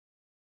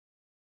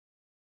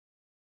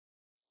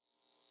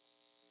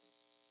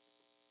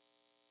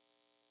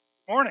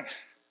Morning.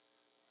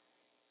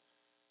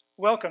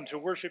 Welcome to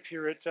worship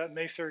here at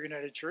Mayfair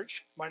United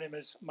Church. My name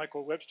is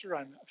Michael Webster.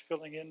 I'm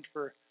filling in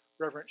for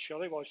Reverend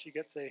Shelley while she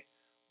gets a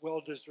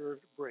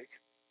well-deserved break.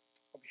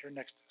 I'll be here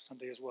next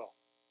Sunday as well.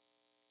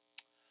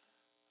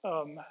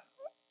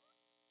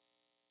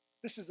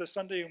 This is the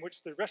Sunday in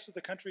which the rest of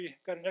the country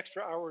got an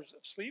extra hours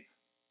of sleep,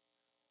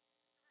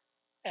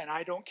 and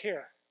I don't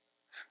care.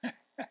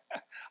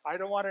 I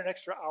don't want an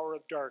extra hour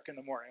of dark in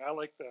the morning. I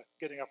like the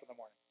getting up in the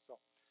morning. So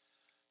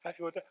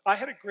happy with that. I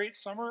had a great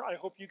summer. I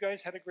hope you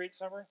guys had a great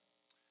summer.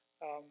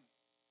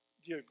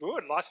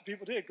 Good. Lots of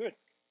people did. Good.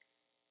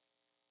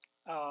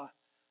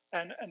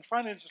 And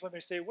finally, just let me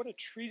say what a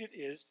treat it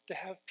is to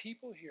have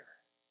people here.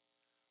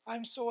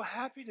 I'm so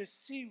happy to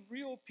see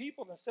real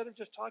people instead of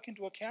just talking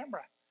to a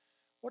camera.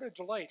 What a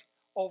delight.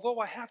 Although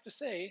I have to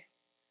say,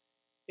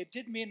 it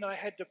did mean that I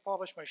had to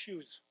polish my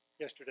shoes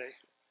yesterday.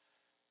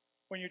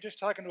 When you're just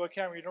talking to a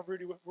camera, you don't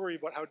really worry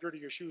about how dirty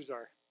your shoes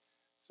are.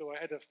 So I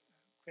had to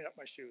clean up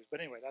my shoes. But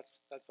anyway,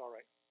 that's all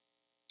right.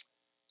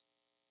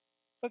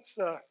 Let's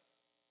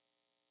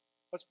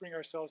bring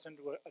ourselves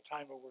into a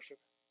time of worship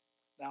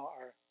now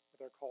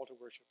with our call to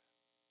worship.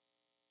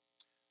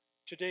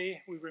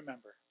 Today we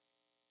remember.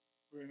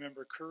 We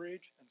remember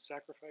courage and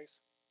sacrifice.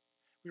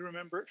 We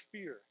remember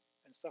fear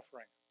and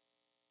suffering.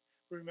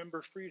 We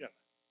remember freedom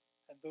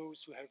and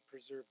those who have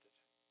preserved it.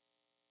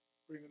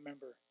 We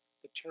remember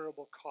the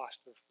terrible cost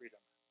of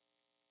freedom.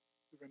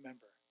 We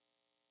remember,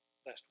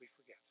 lest we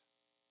forget.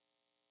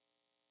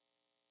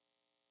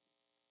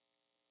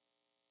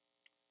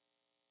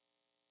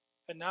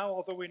 And now,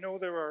 although we know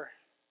there are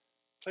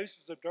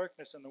places of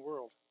darkness in the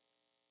world,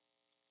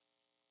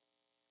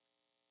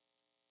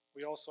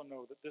 we also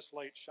know that this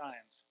light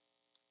shines.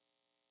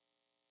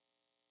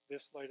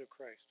 This light of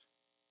Christ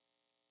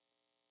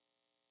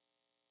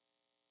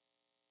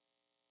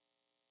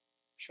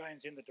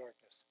shines in the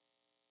darkness,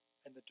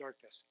 and the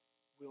darkness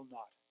will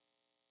not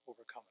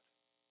overcome it.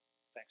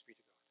 Thanks be to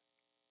God.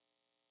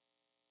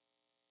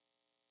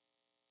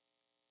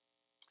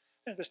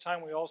 And at this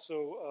time, we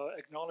also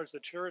acknowledge the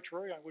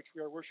territory on which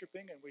we are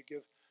worshiping, and we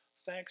give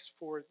thanks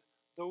for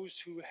those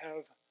who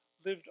have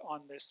lived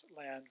on this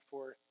land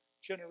for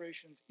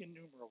generations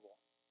innumerable.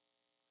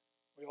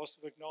 We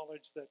also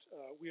acknowledge that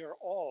we are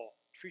all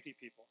treaty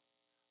people,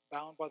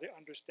 bound by the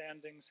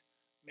understandings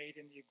made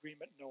in the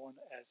agreement known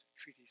as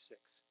Treaty 6.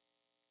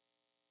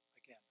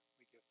 Again,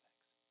 we give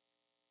thanks.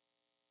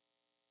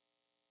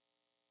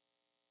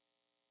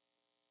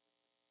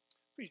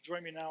 Please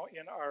join me now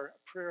in our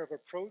prayer of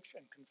approach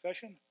and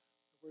confession.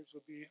 The words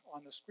will be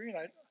on the screen.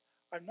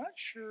 I'm not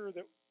sure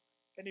that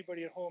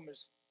anybody at home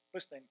is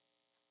listening.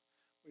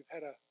 We've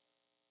had a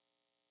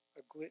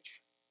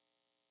glitch,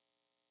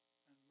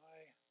 and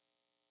my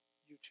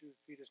YouTube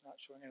feed is not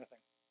showing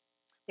anything.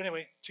 But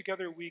anyway,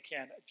 together we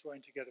can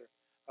join together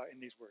in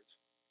these words.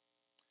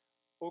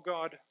 O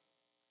God,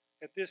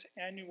 at this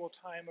annual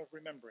time of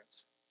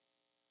remembrance,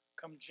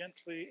 come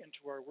gently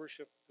into our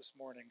worship this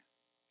morning,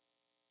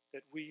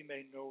 that we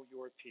may know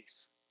your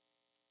peace.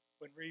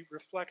 When we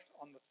reflect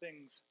on the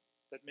things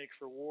that make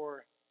for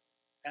war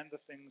and the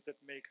things that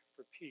make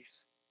for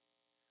peace,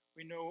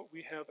 we know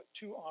we have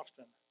too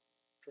often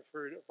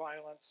preferred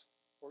violence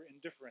or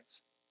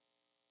indifference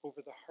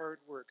over the hard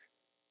work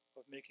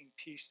of making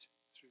peace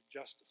through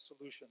just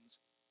solutions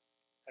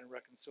and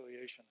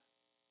reconciliation.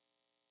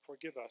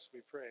 Forgive us, we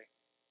pray,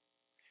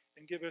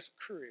 and give us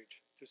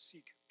courage to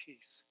seek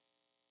peace.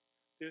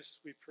 This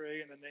we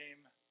pray in the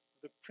name of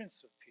the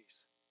Prince of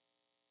Peace.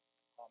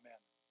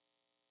 Amen.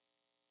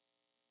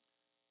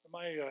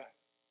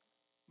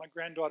 My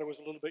granddaughter was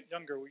a little bit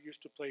younger. We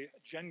used to play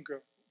Jenga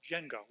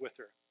with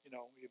her. You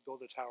know, we would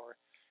build a tower,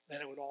 and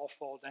then it would all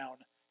fall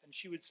down. And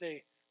she would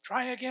say,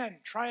 "Try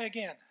again, try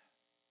again."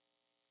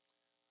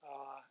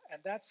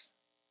 And that's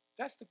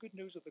the good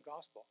news of the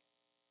gospel,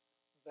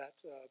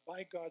 that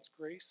by God's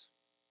grace,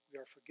 we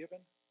are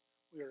forgiven,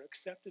 we are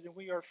accepted, and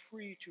we are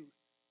free to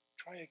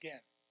try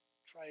again,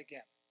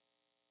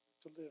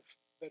 to live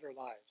better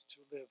lives,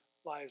 to live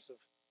lives of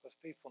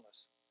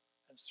faithfulness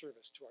and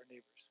service to our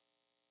neighbors.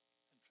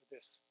 And for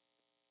this,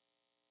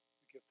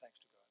 we give thanks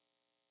to God.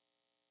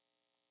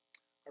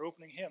 Our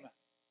opening hymn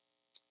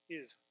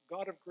is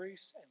God of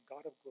Grace and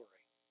God of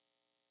Glory.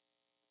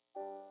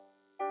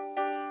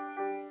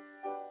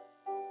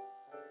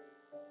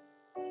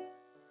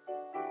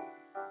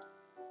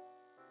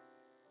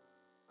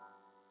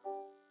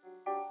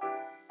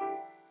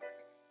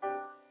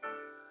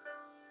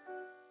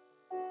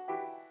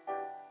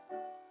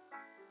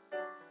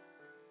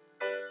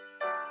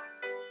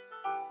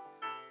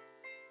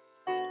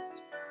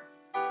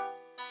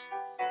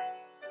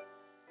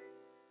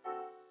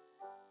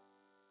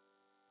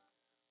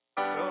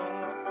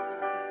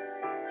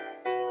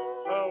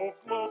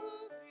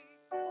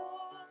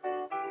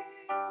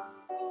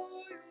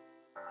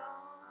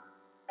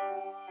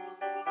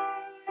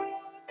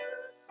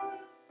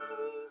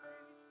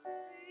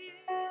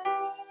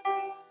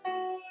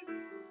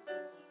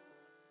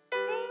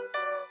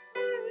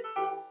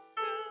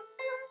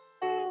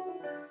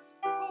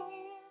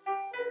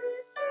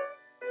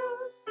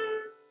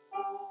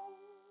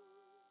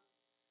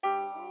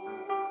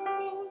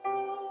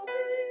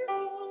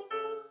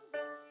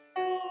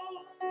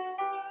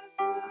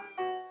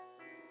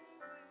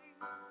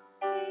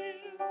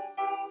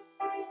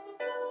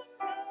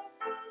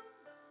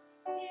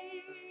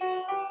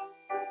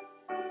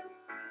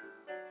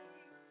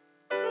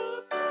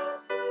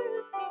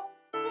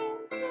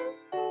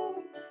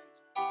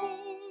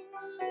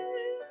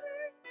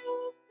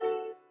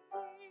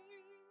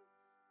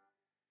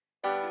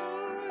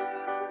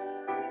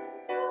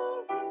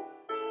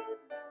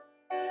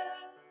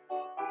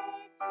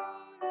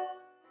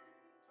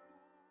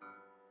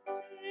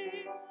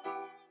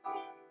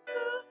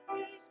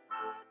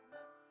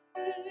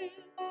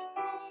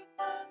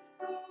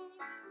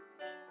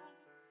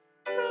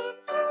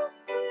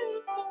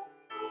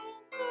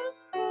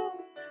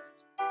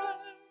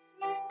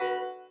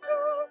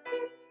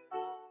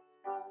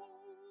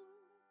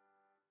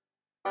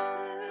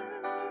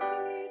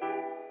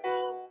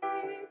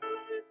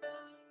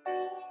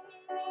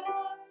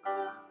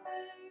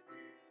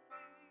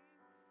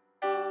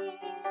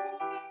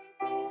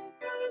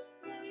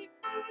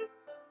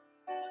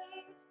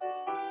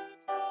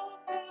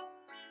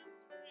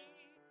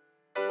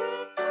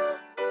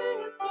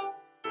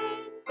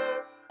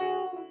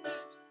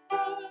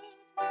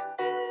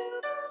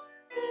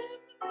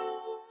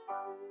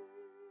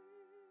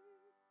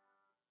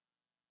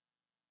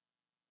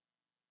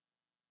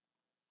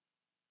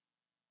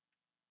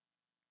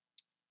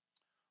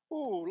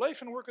 Oh,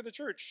 life and work of the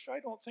church. I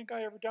don't think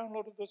I ever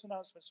downloaded those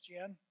announcements,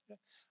 Gian.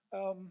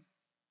 Um,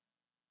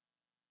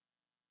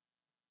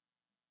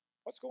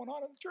 what's going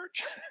on in the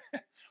church?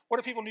 What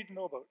do people need to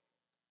know about?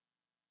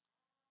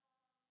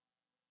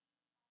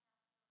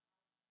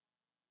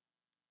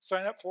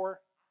 Sign up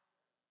for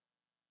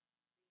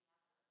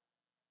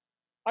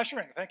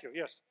ushering. Thank you.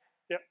 Yes.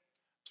 Yep.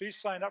 Please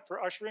sign up for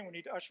ushering. We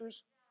need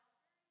ushers.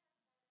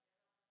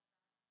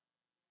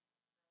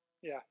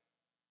 Yeah.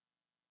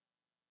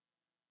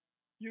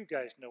 You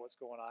guys know what's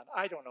going on.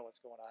 I don't know what's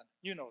going on.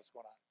 You know what's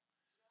going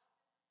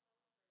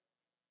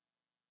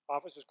on.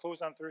 Office is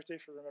closed on Thursday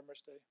for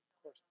Remembrance Day.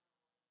 Of course.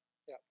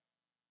 Yeah.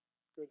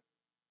 Good.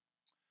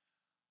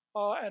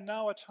 And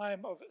now a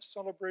time of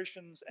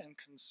celebrations and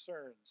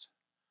concerns.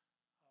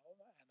 And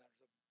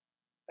there's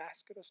a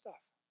basket of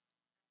stuff.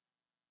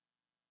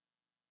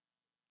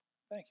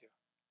 Thank you.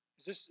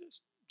 Is this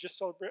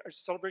just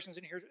celebrations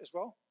in here as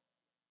well?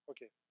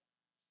 Okay.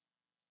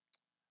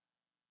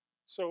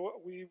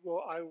 So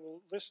I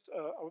will list,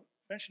 I'll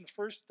mention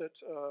first that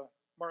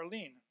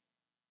Marlene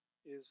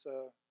is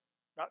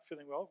not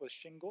feeling well with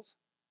shingles.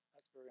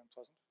 That's very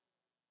unpleasant.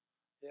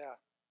 Yeah.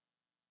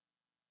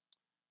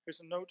 Here's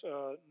a note,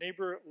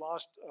 neighbor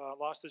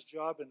lost his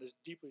job and is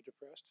deeply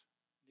depressed,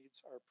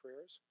 needs our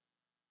prayers,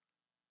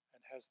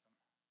 and has them.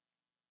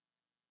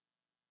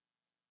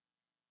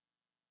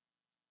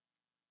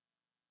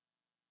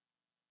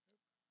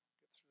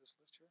 Get through this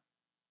list here.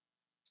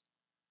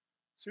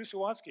 Sue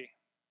Sawatsky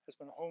has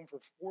been home for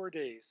 4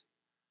 days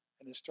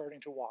and is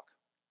starting to walk.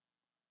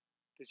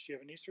 Did she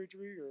have a knee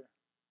surgery or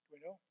do we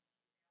know?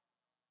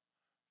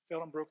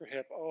 Fell and broke her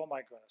hip. Oh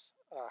my goodness.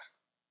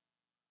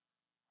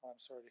 I'm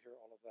sorry to hear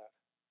all of that.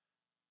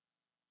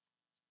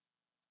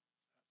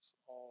 That's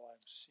all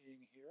I'm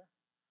seeing here.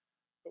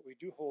 But we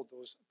do hold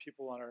those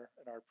people in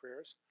our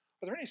prayers.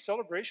 Are there any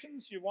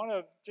celebrations you want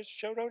to just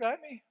shout out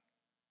at me?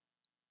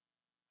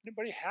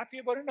 Anybody happy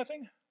about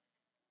anything?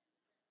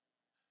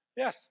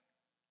 Yes.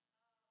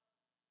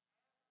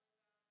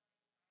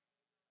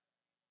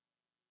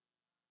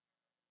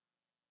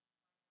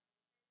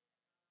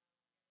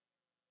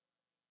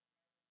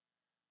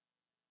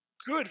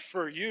 Good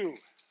for you.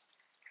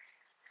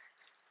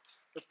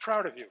 We're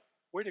proud of you.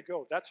 Way to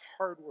go. That's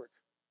hard work.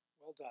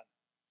 Well done.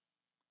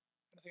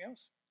 Anything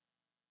else?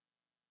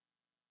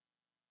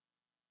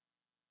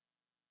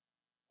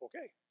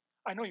 Okay.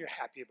 I know you're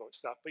happy about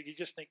stuff, but you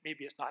just think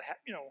maybe it's not,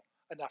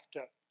 enough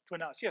to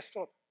announce. Yes,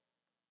 Philip.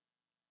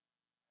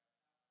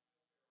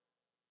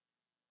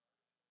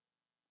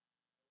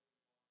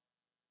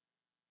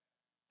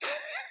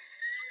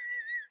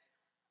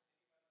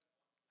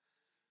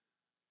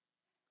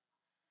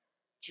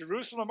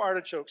 Jerusalem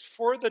artichokes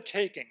for the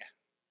taking.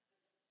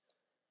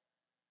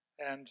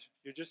 And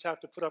you just have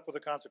to put up with the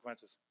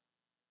consequences.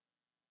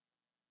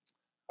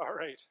 All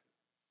right.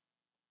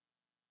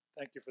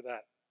 Thank you for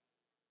that.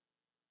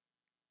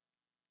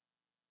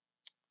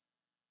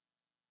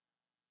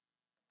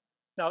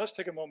 Now let's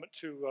take a moment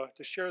to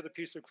share the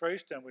peace of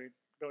Christ, and we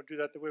don't do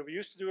that the way we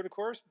used to do it, of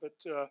course. But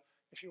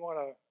if you want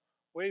to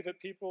wave at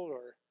people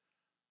or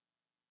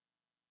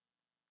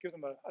give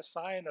them a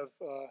sign of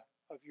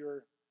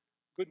your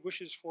good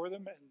wishes for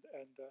them,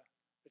 and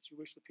that you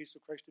wish the peace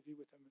of Christ to be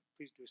with them,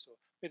 please do so.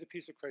 May the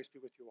peace of Christ be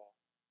with you all.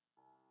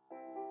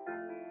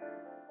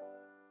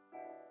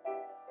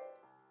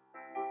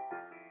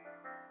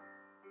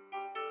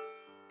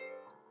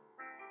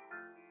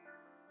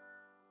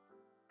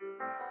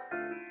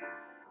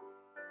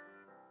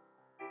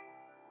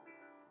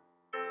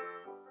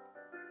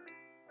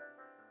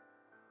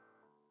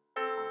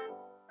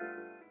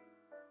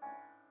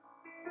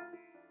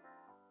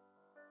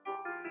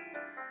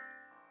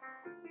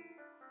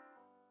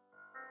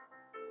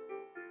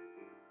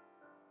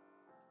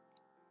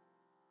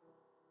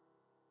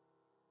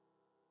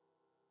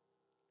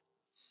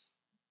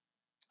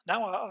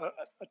 Now,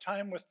 a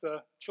time with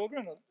the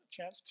children, a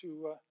chance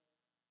to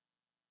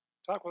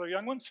talk with our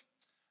young ones.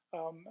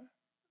 Um,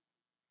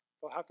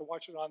 they'll have to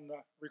watch it on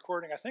the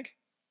recording, I think.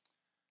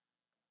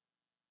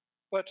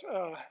 But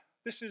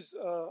this is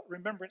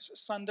Remembrance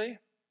Sunday.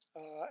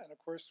 And of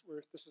course,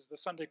 this is the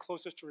Sunday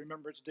closest to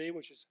Remembrance Day,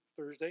 which is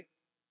Thursday.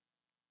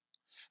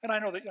 And I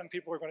know that young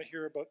people are going to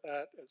hear about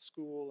that at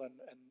school and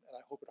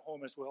I hope at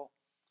home as well.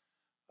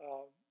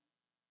 Uh,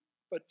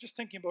 but just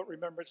thinking about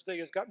Remembrance Day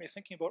has got me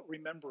thinking about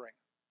remembering.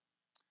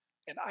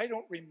 And I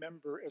don't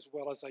remember as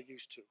well as I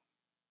used to.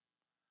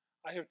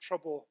 I have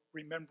trouble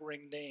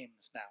remembering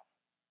names now.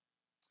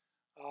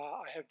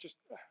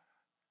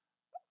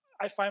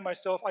 I find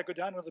myself, I go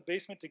down into the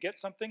basement to get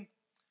something,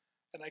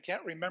 and I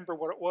can't remember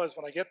what it was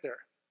when I get there.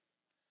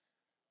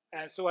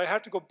 And so I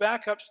have to go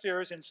back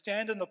upstairs and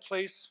stand in the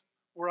place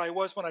where I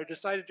was when I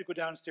decided to go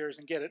downstairs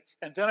and get it,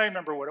 and then I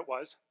remember what it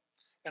was,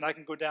 and I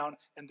can go down,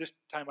 and this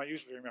time I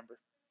usually remember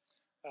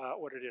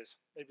what it is.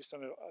 Maybe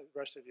some of the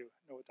rest of you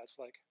know what that's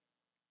like.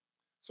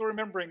 So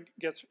remembering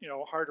gets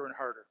harder and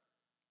harder.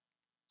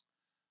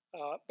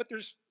 But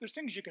there's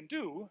things you can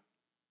do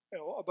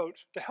about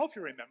to help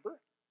you remember.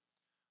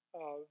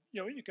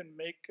 You can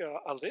make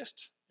a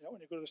list. When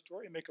you go to the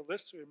store, you make a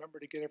list so you remember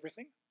to get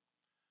everything,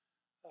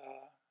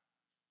 uh,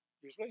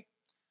 usually.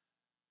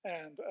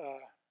 And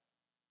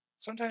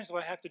sometimes if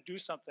I have to do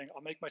something,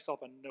 I'll make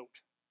myself a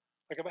note.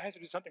 Like if I have to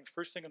do something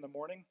first thing in the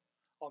morning,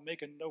 I'll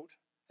make a note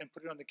and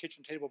put it on the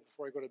kitchen table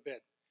before I go to bed.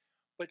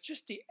 But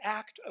just the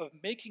act of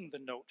making the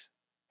note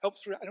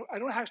helps. I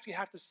don't actually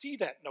have to see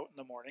that note in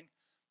the morning.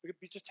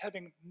 But just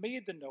having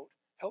made the note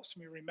helps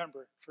me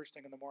remember first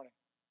thing in the morning.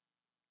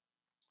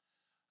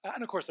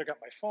 And of course, I got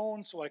my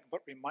phone, so I can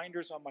put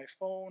reminders on my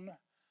phone,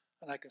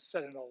 and I can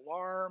set an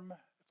alarm.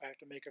 If I have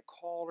to make a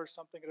call or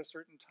something at a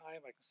certain time,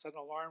 I can set an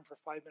alarm for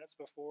 5 minutes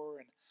before.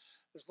 And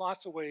there's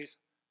lots of ways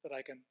that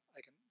I can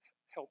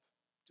help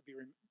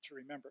to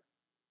remember.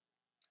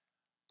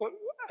 But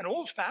an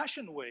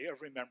old-fashioned way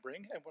of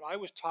remembering, and what I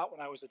was taught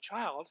when I was a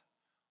child,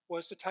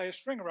 was to tie a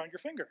string around your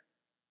finger.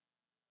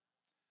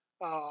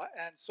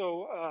 And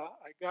so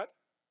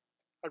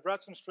I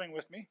brought some string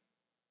with me.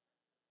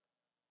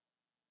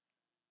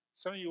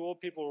 Some of you old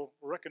people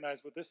will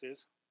recognize what this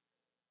is.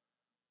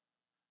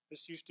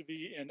 This used to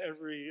be in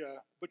every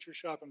butcher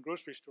shop and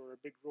grocery store, a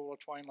big roll of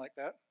twine like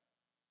that.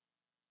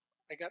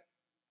 I got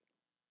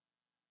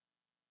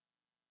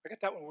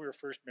that when we were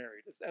first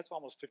married. That's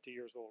almost 50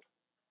 years old.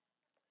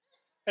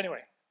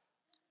 Anyway,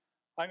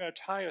 I'm going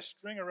to tie a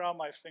string around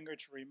my finger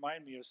to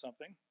remind me of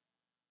something.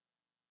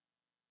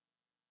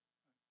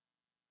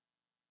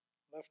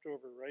 Left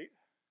over right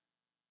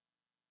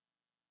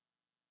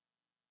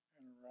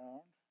and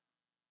around.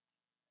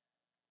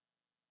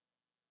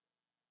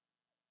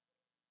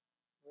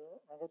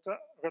 Well, I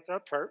got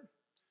that part.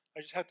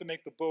 I just have to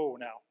make the bow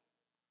now.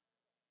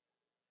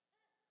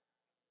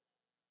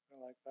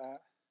 Go like that.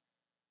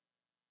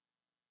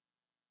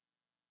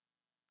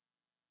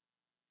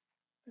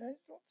 I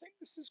don't think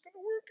this is going to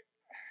work.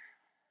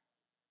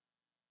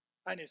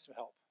 I need some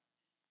help.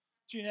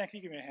 Gina, can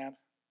you give me a hand?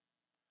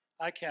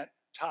 I can't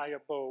tie a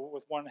bow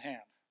with one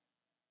hand.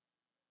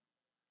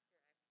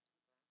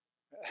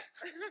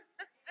 Could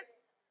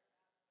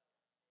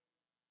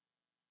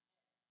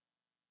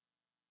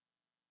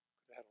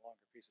have had a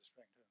longer piece of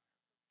string,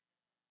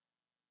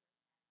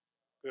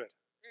 too. Good.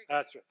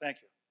 That's right.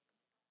 Thank you.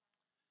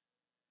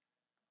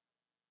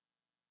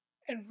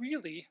 And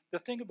really, the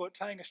thing about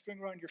tying a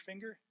string around your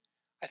finger,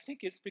 I think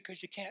it's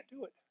because you can't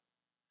do it.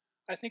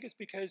 I think it's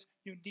because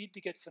you need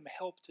to get some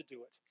help to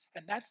do it.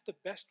 And that's the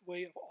best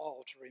way of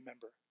all to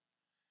remember,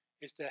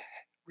 is to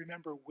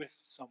remember with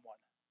someone,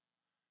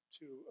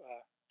 to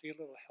get a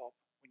little help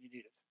when you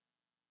need it.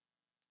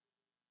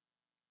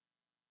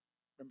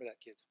 Remember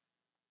that, kids.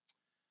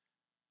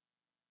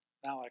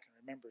 Now I can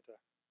remember to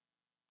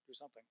do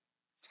something.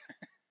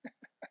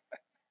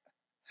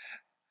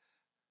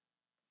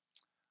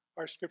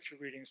 Our scripture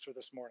readings for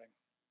this morning.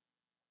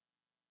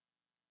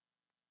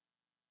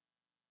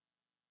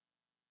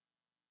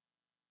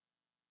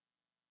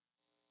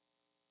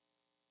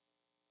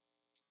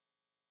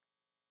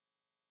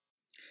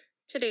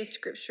 Today's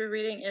scripture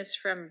reading is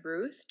from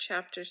Ruth,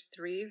 chapters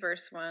 3,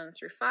 verse 1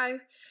 through 5,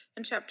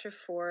 and chapter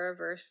 4,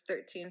 verse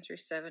 13 through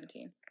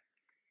 17.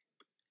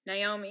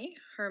 Naomi,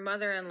 her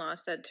mother-in-law,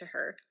 said to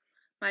her,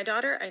 "My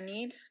daughter, I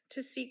need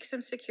to seek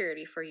some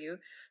security for you,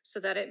 so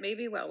that it may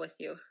be well with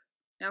you.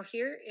 Now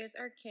here is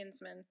our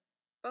kinsman,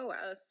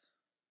 Boaz,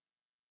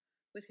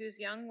 with whose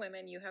young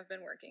women you have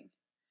been working.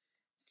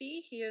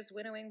 See, he is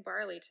winnowing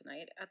barley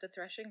tonight at the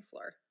threshing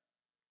floor.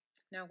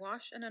 Now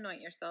wash and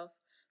anoint yourself,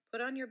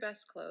 put on your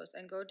best clothes,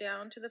 and go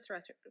down to the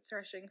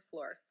threshing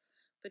floor.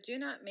 But do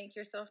not make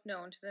yourself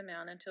known to the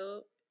man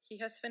until he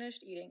has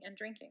finished eating and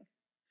drinking.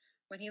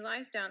 When he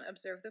lies down,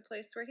 observe the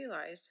place where he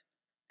lies.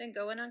 Then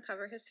go and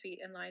uncover his feet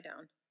and lie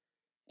down,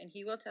 and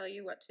he will tell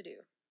you what to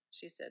do."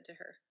 She said to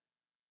her,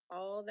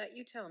 "All that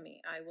you tell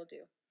me, I will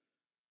do."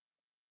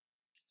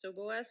 So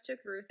Boaz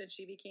took Ruth, and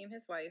she became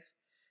his wife.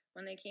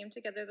 When they came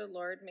together, the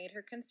Lord made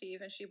her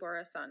conceive, and she bore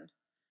a son.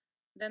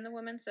 Then the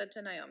woman said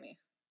to Naomi,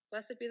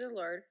 "Blessed be the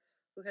Lord,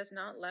 who has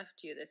not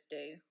left you this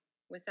day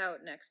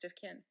without next of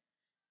kin,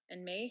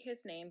 and may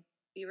his name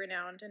be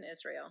renowned in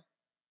Israel.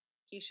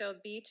 He shall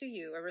be to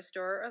you a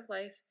restorer of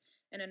life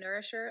and a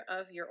nourisher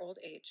of your old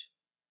age.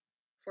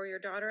 For your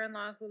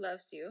daughter-in-law who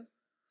loves you,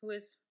 who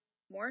is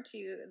more to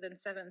you than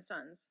 7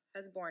 sons,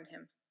 has borne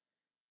him."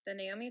 Then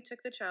Naomi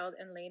took the child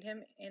and laid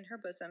him in her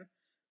bosom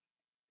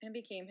and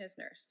became his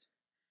nurse.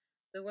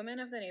 The women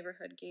of the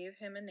neighborhood gave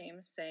him a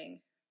name,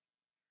 saying,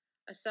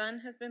 "A son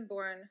has been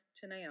born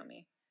to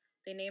Naomi."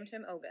 They named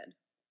him Obed.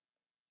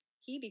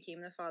 He became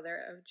the father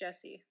of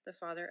Jesse, the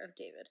father of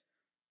David.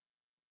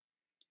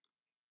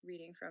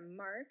 Reading from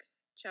Mark,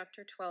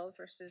 chapter 12,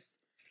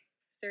 verses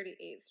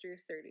 38 through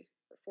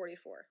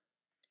 44.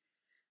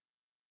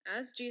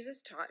 As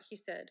Jesus taught, he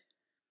said,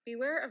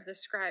 "Beware of the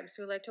scribes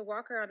who like to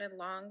walk around in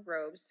long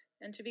robes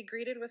and to be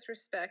greeted with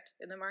respect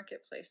in the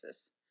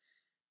marketplaces,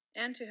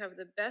 and to have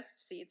the best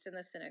seats in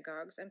the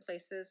synagogues and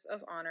places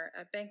of honor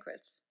at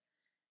banquets.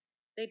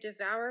 They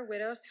devour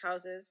widows'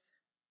 houses,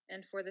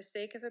 and for the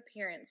sake of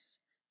appearance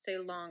say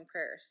long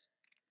prayers.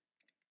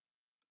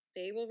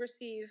 They will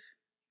receive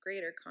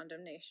greater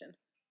condemnation.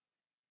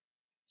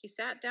 He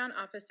sat down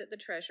opposite the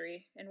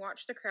treasury and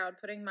watched the crowd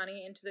putting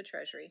money into the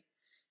treasury,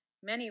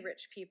 many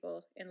rich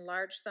people in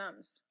large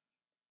sums.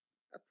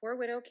 A poor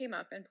widow came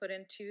up and put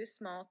in 2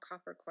 small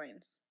copper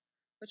coins,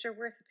 which are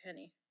worth a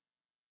penny.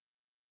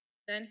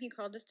 Then he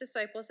called his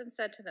disciples and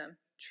said to them,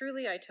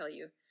 "Truly I tell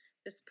you,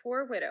 this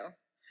poor widow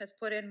has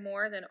put in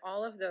more than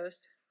all of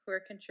those who are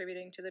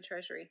contributing to the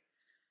treasury,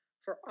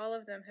 for all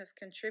of them have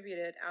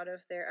contributed out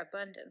of their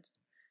abundance,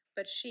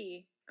 but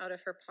she out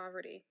of her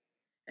poverty,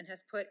 and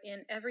has put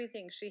in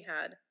everything she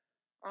had,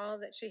 all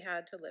that she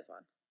had to live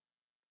on."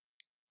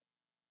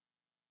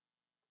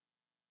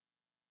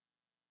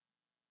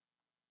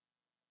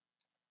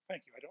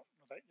 Thank you. I don't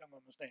know that young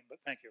woman's name, but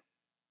thank you.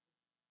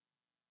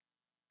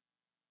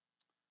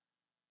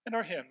 And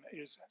our hymn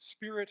is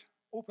Spirit,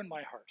 Open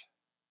My Heart.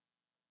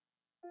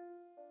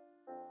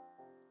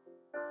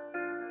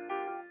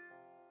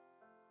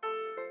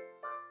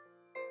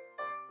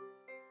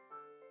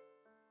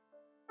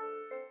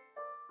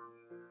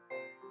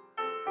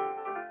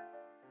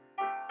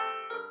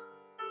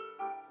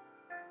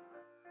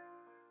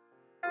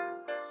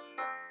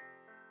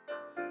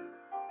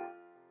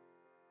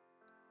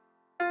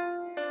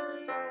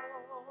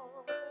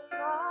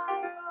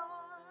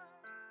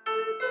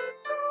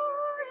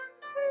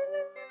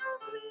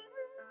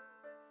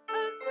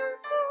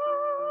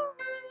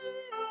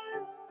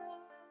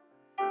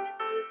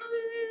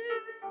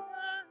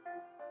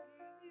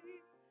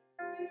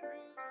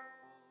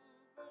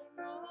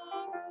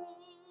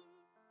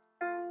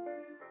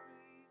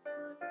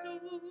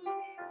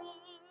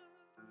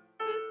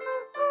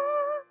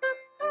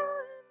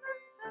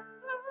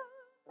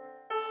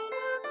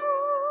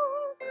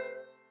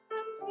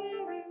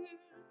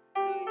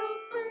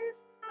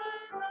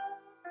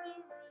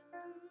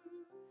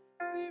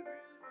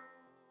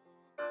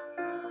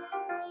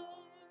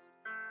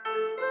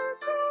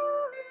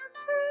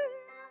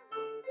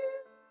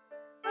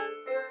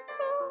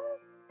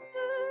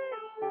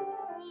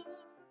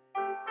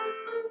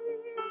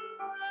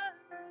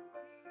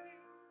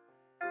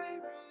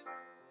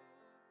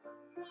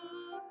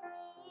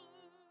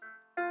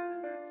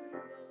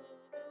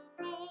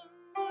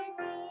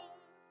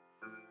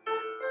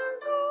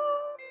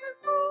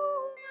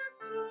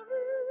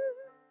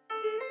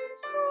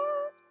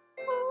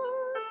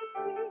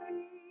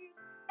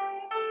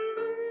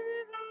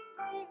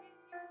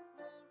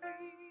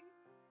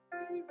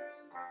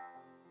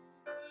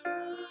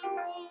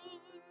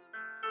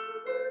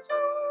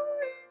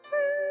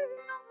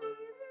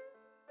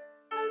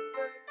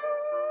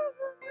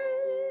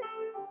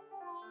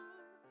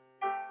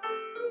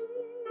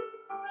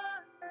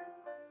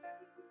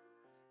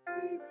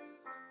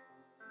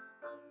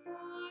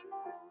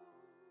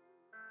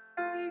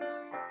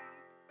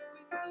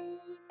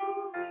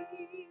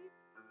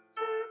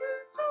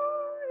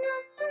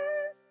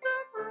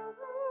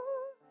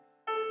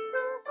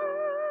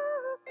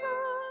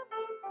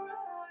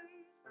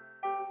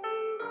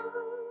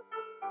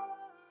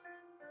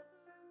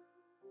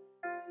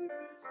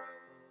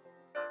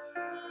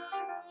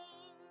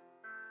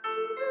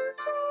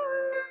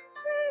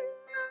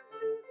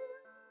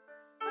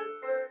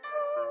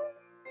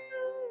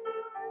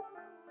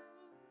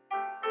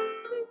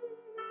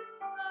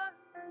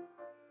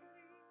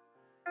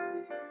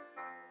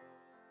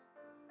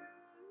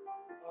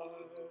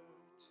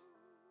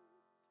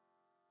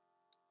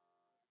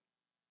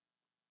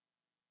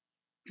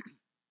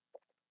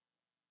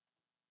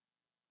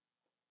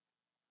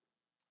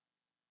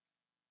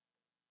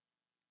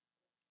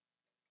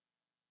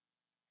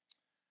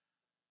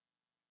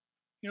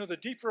 You know, the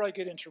deeper I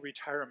get into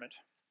retirement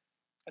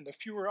and the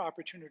fewer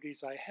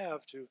opportunities I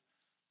have to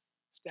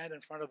stand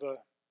in front of a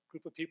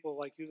group of people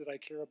like you that I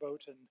care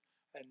about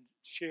and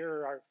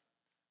share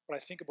what I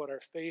think about our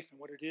faith and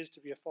what it is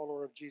to be a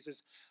follower of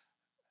Jesus,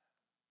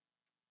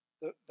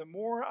 the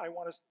more I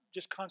want to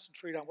just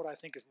concentrate on what I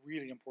think is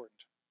really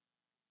important.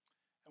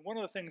 And one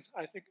of the things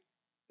I think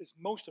is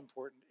most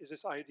important is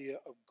this idea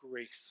of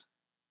grace.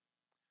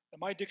 Now,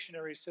 my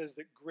dictionary says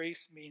that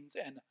grace means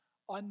an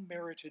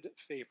unmerited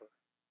favor.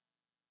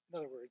 In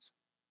other words,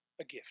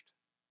 a gift.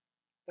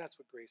 That's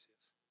what grace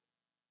is.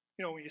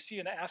 You know, when you see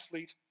an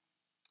athlete,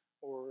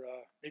 or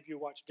maybe you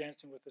watch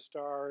Dancing with the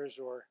Stars,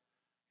 or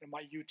in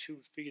my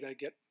YouTube feed, I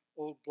get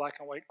old black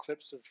and white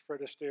clips of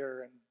Fred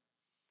Astaire,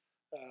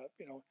 and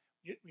you know,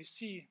 you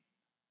see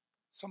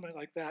somebody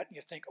like that, and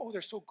you think, oh,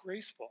 they're so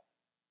graceful.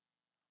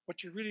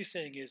 What you're really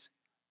saying is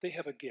they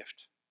have a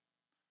gift,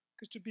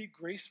 because to be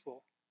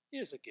graceful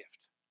is a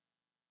gift.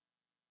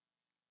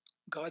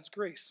 God's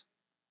grace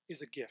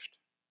is a gift.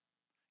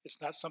 It's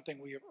not something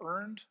we have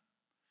earned.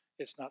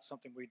 It's not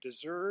something we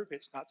deserve.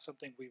 It's not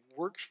something we've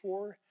worked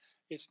for.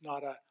 It's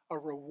not a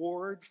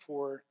reward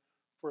for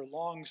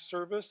long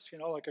service, you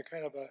know, like a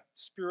kind of a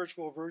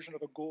spiritual version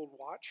of a gold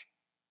watch.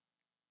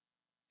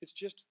 It's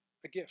just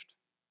a gift.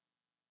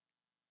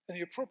 And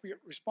the appropriate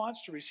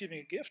response to receiving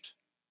a gift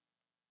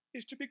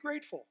is to be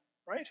grateful,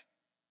 right?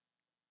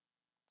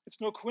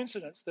 It's no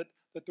coincidence that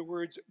the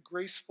words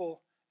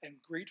graceful and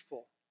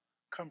grateful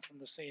come from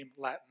the same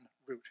Latin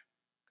root,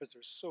 because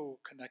they're so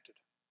connected.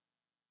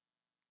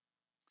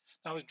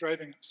 I was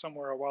driving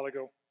somewhere a while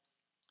ago,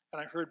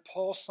 and I heard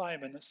Paul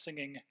Simon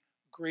singing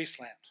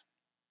Graceland.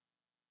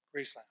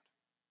 Graceland.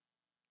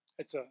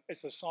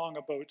 It's a song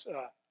about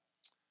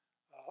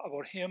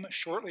him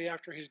shortly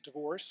after his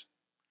divorce,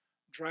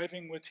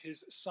 driving with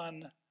his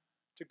son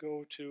to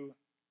go to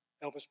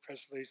Elvis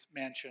Presley's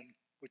mansion,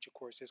 which of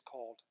course is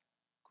called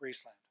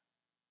Graceland.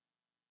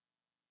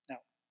 Now,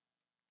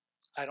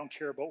 I don't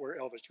care about where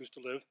Elvis used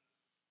to live,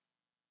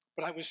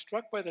 but I was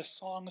struck by the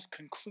song's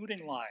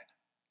concluding line: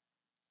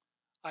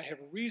 I have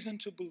reason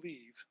to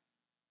believe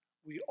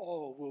we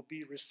all will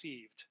be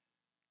received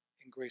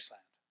in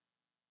Graceland.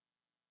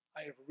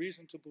 I have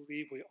reason to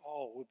believe we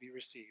all will be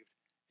received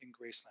in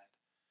Graceland.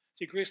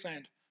 See,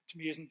 Graceland to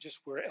me isn't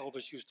just where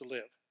Elvis used to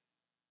live,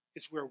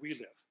 it's where we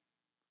live.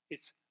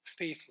 It's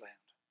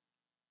faithland.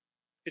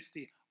 It's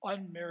the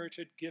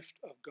unmerited gift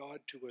of God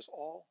to us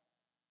all.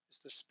 It's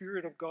the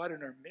Spirit of God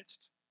in our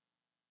midst.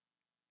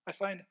 I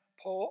find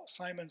Paul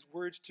Simon's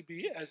words to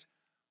be as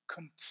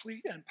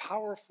complete and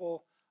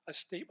powerful a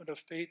statement of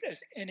faith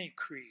as any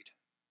creed.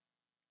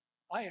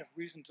 I have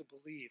reason to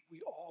believe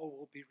we all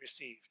will be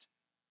received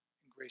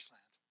in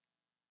Graceland.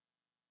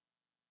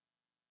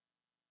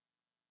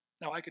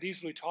 Now, I could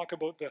easily talk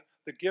about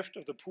the gift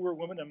of the poor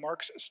woman in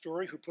Mark's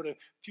story who put a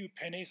few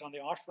pennies on the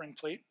offering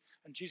plate,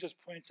 and Jesus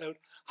points out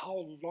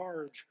how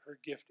large her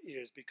gift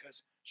is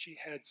because she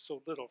had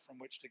so little from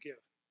which to give.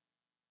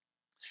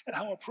 And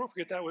how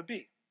appropriate that would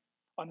be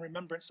on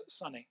Remembrance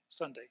Sunday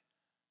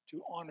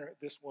to honor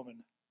this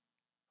woman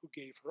who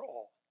gave her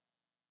all.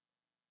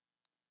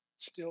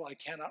 Still, I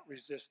cannot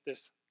resist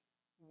this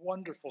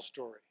wonderful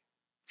story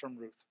from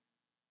Ruth,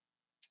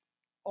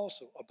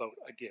 also about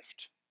a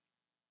gift.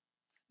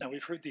 Now,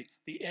 we've heard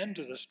the end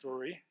of the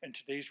story in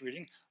today's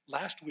reading.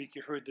 Last week,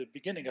 you heard the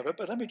beginning of it,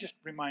 but let me just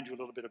remind you a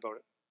little bit about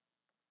it.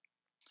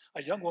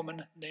 A young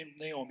woman named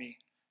Naomi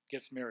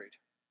gets married,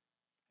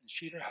 and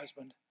she and her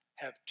husband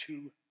have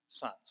 2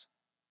 sons.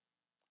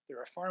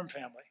 They're a farm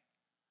family,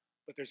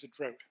 but there's a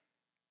drought.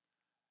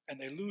 And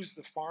they lose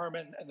the farm,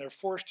 and they're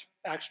forced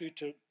actually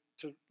to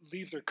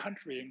leave their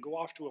country and go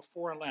off to a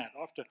foreign land,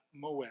 off to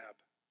Moab.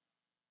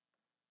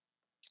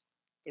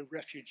 They're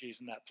refugees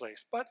in that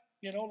place. But,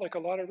 like a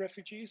lot of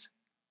refugees,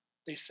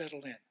 they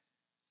settle in.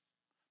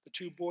 The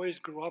 2 boys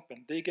grow up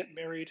and they get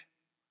married,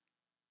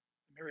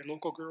 marry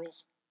local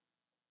girls.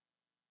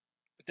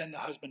 But then the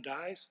husband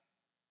dies,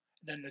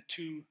 and then the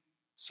 2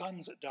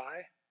 sons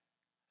die,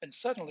 and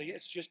suddenly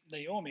it's just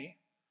Naomi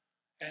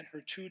and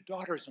her 2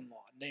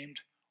 daughters-in-law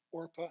named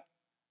Orpah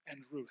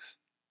and Ruth.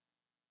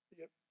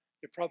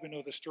 You probably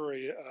know the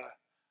story of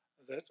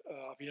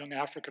a young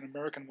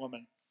African-American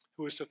woman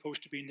who was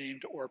supposed to be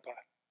named Orpah.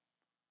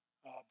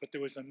 But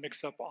there was a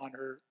mix-up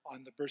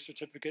on the birth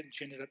certificate, and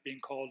she ended up being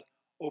called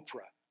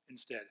Oprah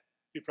instead.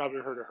 You probably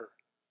heard of her.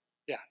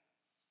 Yeah.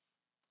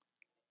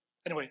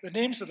 Anyway, the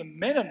names of the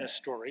men in this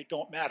story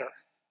don't matter,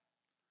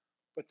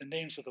 but the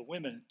names of the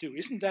women do.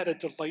 Isn't that a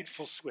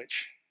delightful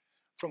switch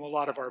from a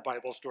lot of our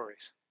Bible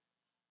stories?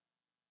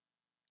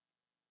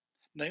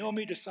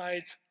 Naomi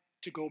decides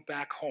to go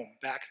back home,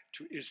 back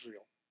to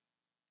Israel.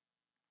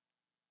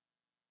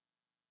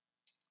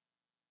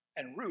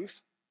 And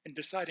Ruth, in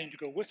deciding to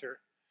go with her,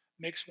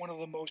 makes one of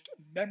the most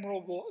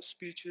memorable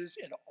speeches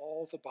in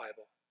all the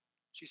Bible.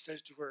 She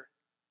says to her,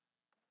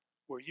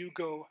 "Where you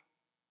go,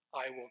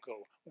 I will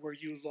go. Where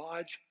you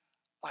lodge,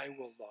 I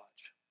will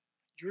lodge.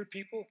 Your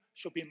people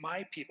shall be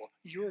my people.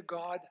 Your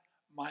God,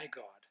 my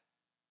God.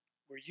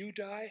 Where you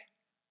die,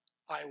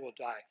 I will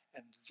die,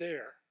 and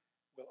there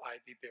will I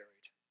be buried."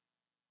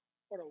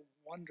 What a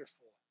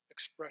wonderful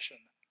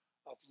expression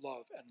of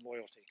love and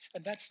loyalty.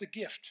 And that's the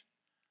gift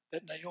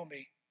that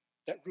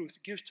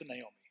Ruth gives to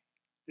Naomi,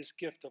 this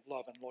gift of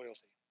love and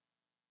loyalty.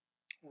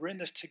 We're in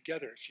this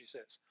together, she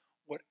says,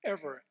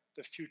 whatever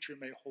the future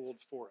may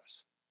hold for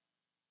us.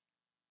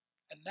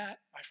 And that,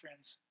 my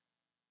friends,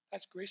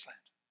 that's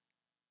Graceland.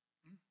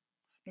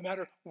 No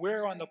matter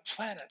where on the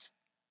planet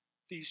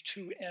these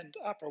 2 end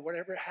up or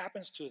whatever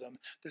happens to them,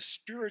 the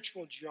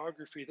spiritual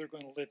geography they're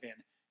going to live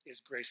in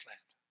is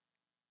Graceland.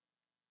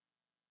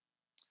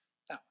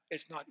 Now,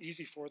 it's not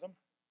easy for them.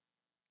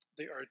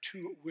 They are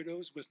 2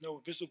 widows with no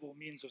visible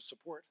means of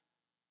support.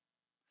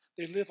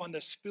 They live on the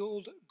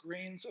spilled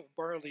grains of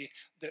barley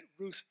that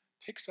Ruth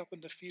picks up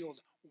in the field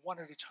one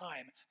at a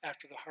time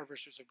after the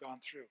harvesters have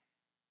gone through.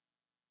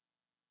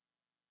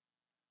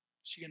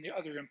 She and the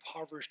other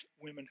impoverished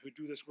women who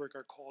do this work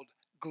are called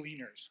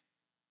gleaners.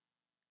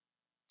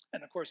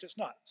 And of course, it's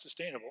not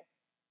sustainable.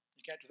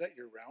 You can't do that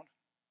year round.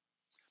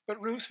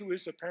 But Ruth, who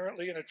is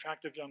apparently an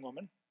attractive young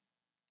woman,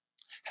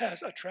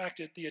 has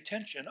attracted the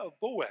attention of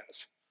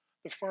Boaz,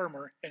 the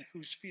farmer in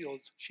whose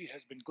fields she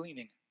has been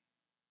gleaning.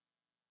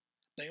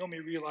 Naomi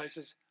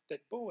realizes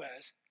that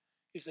Boaz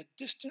is a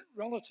distant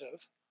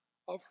relative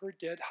of her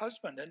dead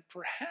husband, and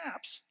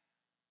perhaps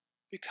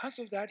because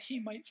of that, he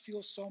might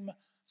feel some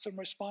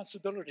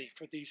responsibility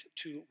for these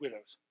 2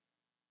 widows.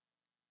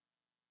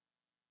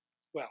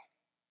 Well,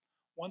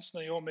 once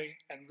Naomi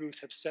and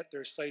Ruth have set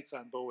their sights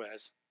on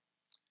Boaz,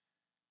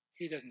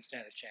 he doesn't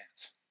stand a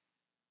chance.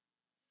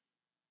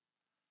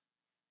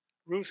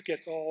 Ruth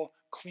gets all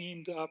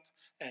cleaned up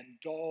and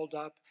dolled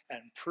up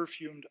and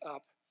perfumed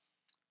up,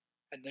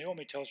 and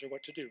Naomi tells her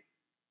what to do.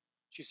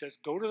 She says,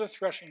 go to the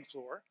threshing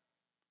floor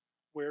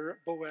where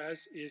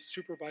Boaz is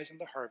supervising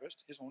the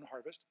harvest, his own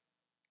harvest.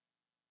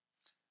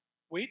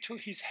 Wait till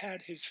he's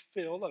had his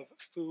fill of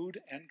food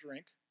and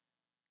drink,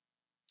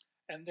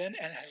 and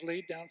has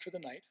laid down for the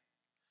night,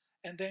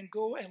 and then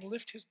go and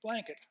lift his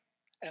blanket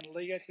and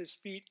lay at his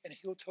feet, and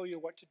he'll tell you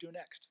what to do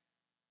next.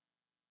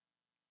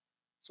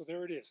 So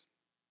there it is.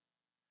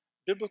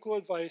 Biblical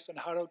advice on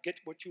how to get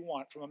what you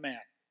want from a man.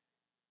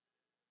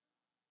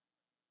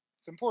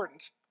 It's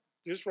important.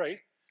 Do this right.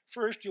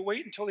 First, you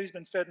wait until he's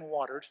been fed and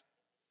watered,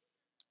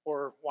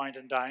 or wined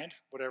and dined,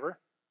 whatever.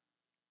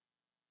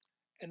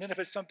 And then if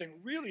it's something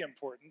really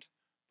important,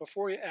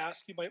 before you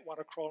ask, you might want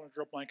to crawl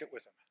under a blanket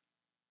with him.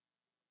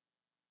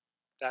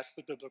 That's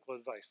the biblical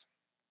advice.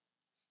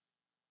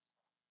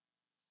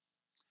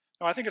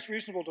 Now, I think it's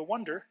reasonable to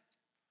wonder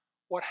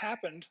what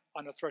happened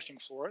on the threshing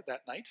floor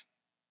that night.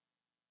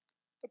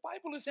 The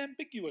Bible is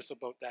ambiguous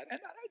about that, and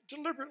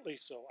deliberately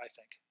so, I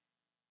think.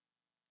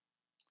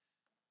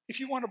 If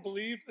you want to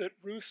believe that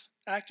Ruth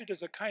acted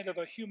as a kind of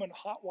a human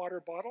hot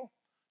water bottle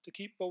to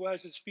keep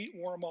Boaz's feet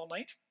warm all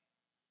night,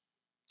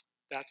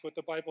 that's what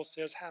the Bible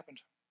says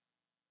happened.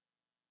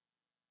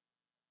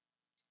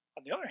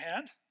 On the other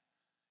hand,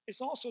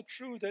 it's also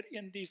true that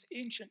in these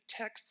ancient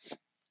texts,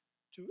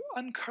 to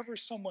uncover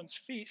someone's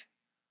feet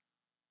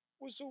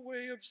was a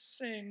way of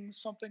saying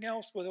something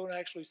else without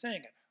actually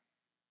saying it.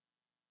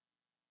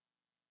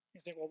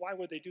 You think, well, why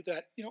would they do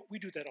that? We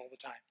do that all the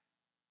time.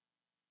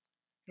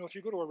 If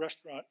you go to a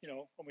restaurant,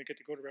 when we get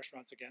to go to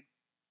restaurants again,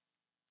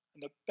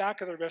 in the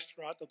back of the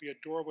restaurant, there'll be a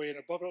doorway, and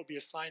above it will be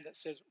a sign that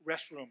says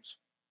restrooms.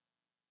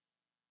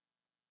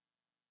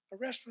 A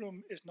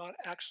restroom is not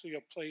actually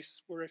a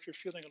place where if you're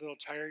feeling a little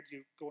tired,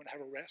 you go and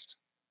have a rest.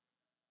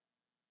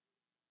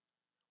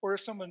 Or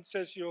if someone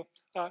says,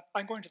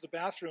 I'm going to the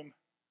bathroom,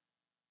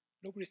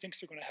 nobody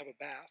thinks they're going to have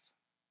a bath.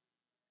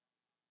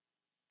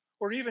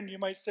 Or even you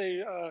might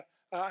say,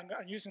 I'm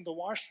using the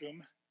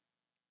washroom.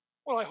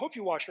 Well, I hope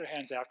you wash your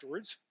hands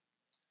afterwards.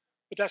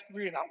 But that's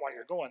really not why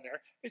you're going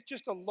there. It's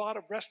just a lot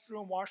of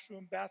restroom,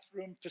 washroom,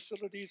 bathroom,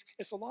 facilities.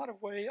 It's a lot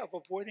of way of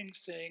avoiding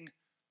saying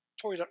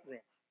toilet room.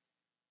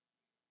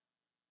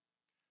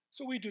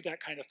 So we do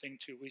that kind of thing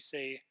too. We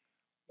say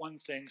one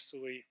thing,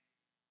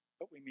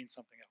 but we mean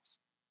something else.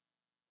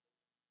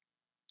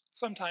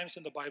 Sometimes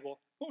in the Bible,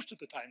 most of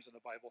the times in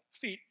the Bible,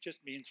 feet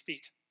just means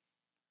feet.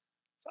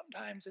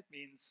 Sometimes it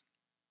means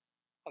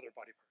other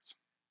body parts.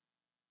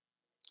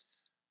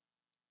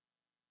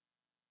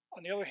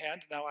 On the other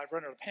hand, now I've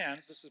run out of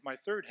hands. This is my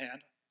third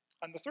hand.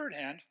 On the third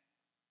hand,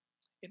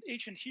 in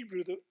ancient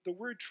Hebrew, the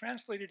word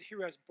translated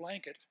here as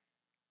blanket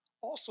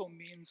also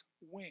means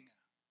wing.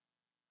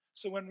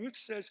 So when Ruth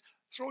says,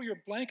 throw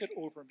your blanket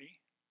over me,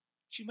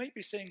 she might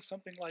be saying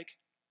something like,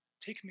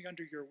 take me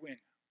under your wing.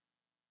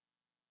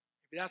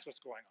 Maybe that's what's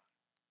going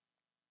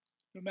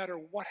on. No matter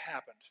what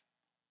happened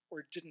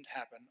or didn't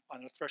happen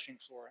on the threshing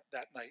floor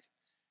that night,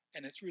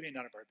 and it's really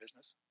none of our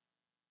business,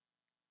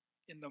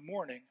 in the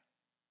morning,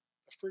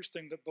 the first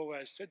thing that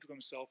Boaz said to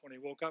himself when he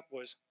woke up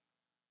was,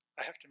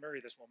 I have to marry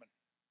this woman.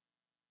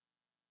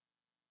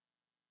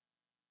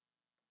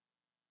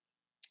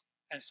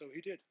 And so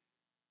he did.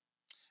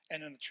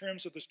 And in the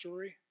terms of the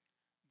story,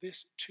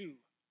 this too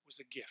was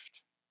a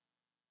gift.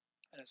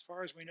 And as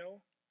far as we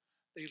know,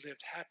 they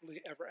lived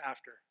happily ever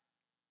after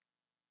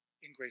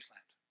in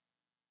Graceland.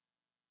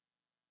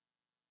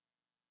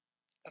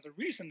 Now, the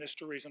reason this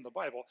story is in the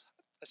Bible,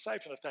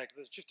 aside from the fact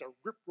that it's just a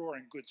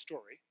rip-roaring good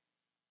story,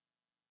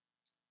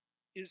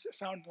 is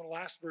found in the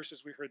last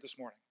verses we heard this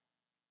morning.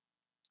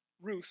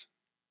 Ruth,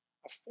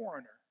 a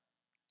foreigner,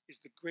 is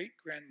the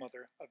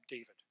great-grandmother of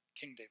David,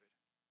 King David.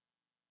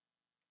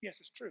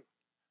 Yes, it's true.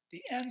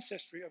 The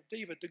ancestry of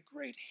David, the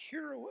great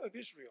hero of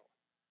Israel,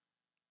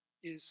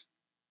 is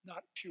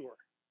not pure.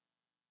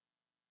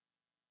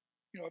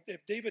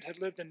 If David had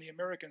lived in the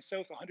American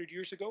South 100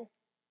 years ago,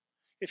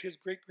 if his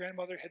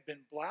great-grandmother had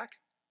been black,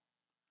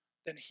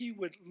 then he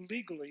would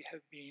legally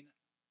have been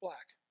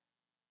black.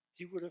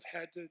 He would have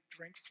had to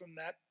drink from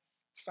that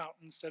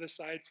fountain set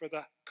aside for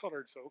the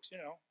colored folks,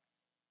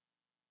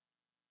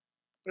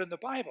 But in the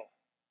Bible,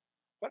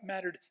 what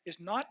mattered is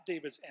not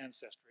David's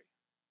ancestry,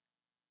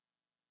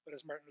 but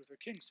as Martin Luther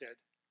King said,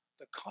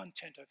 the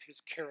content of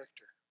his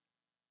character.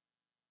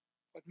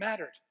 What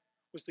mattered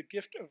was the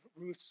gift of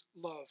Ruth's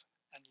love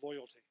and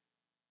loyalty.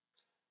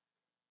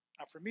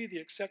 Now, for me, the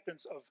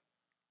acceptance of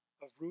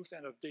Ruth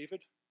and of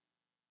David,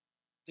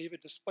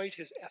 despite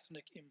his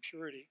ethnic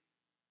impurity,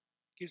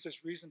 gives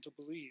us reason to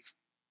believe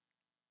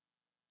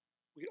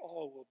we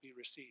all will be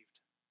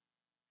received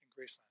in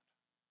Graceland.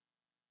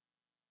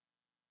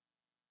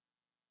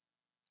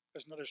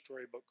 There's another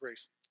story about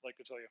grace I'd like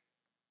to tell you.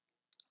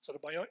 It's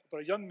about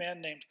a young man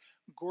named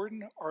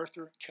Gordon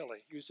Arthur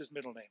Kelly. He used his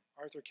middle name,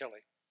 Arthur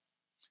Kelly,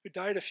 who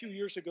died a few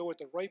years ago at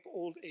the ripe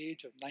old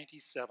age of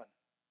 97.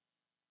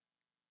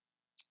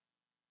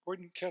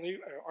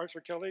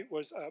 Arthur Kelly,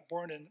 was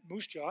born in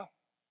Moose Jaw,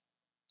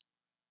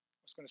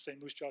 was going to say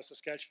Moose Jaw,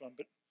 Saskatchewan,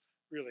 but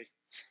really,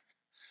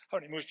 how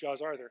many Moose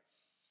Jaws are there?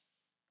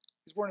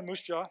 He was born in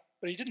Moose Jaw,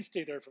 but he didn't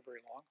stay there for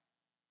very long.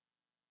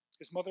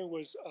 His mother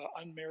was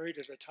unmarried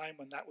at a time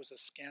when that was a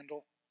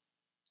scandal,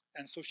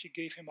 and so she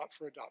gave him up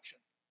for adoption.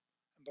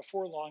 And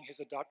before long, his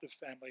adoptive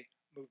family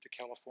moved to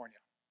California.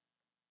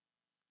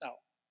 Now,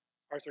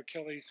 Arthur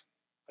Kelly's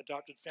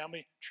adopted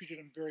family treated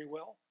him very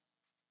well.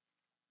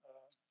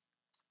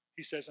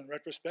 He says in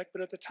retrospect,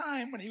 but at the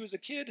time when he was a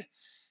kid,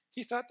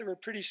 he thought they were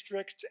pretty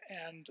strict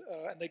and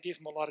they gave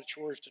him a lot of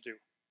chores to do.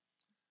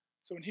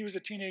 So when he was a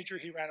teenager,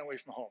 he ran away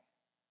from home.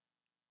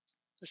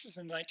 This is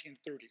in the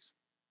 1930s.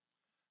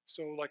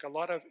 So like a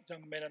lot of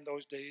young men in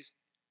those days,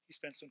 he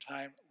spent some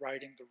time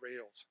riding the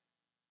rails.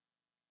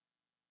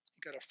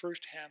 He got a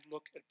first-hand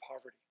look at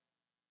poverty.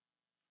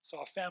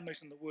 Saw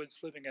families in the woods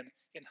living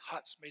in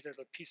huts made out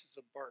of pieces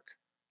of bark.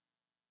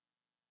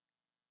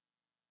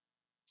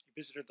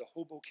 He visited the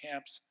hobo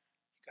camps.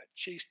 He got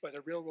chased by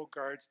the railroad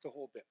guards, the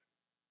whole bit.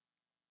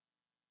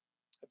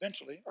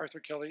 Eventually, Arthur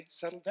Kelly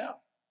settled down.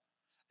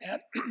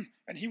 And,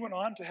 and he went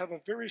on to have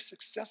a very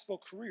successful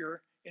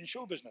career in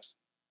show business.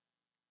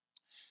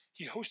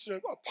 He hosted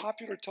a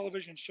popular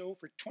television show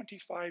for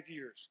 25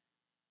 years.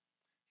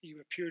 He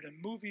appeared in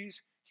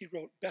movies. He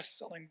wrote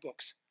best-selling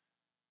books.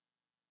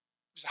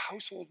 He was a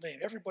household name.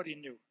 Everybody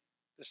knew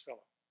this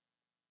fellow.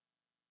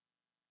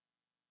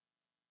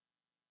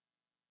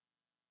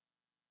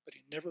 But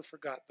he never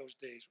forgot those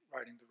days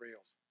riding the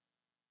rails.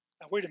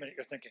 Now, wait a minute,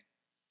 you're thinking.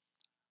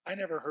 I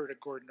never heard of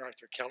Gordon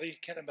Arthur Kelly. He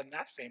can't have been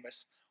that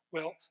famous.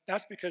 Well,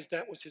 that's because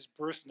that was his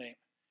birth name.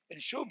 In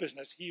show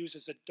business, he used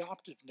his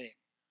adoptive name,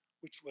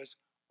 which was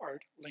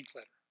Art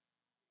Linkletter.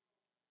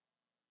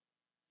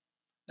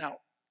 Now,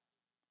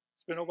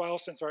 it's been a while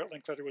since Art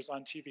Linkletter was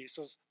on TV,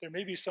 so there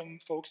may be some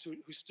folks who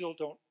still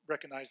don't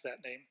recognize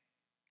that name.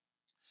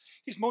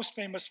 He's most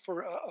famous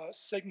for a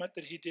segment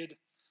that he did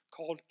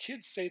called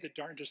Kids Say the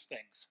Darndest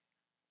Things.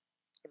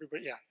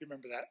 Everybody, yeah, you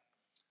remember that.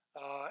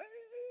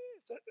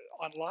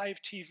 On live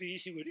TV,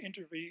 he would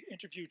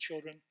interview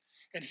children,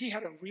 and he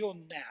had a real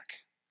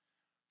knack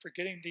for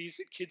getting these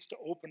kids to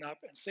open up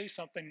and say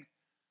something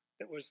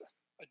that was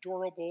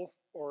adorable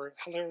or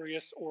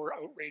hilarious or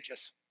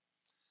outrageous.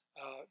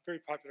 Very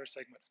popular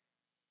segment.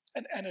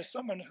 And as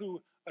someone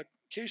who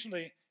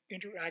occasionally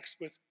interacts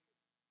with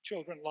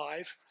children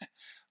live,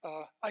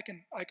 I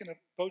can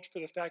vouch for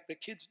the fact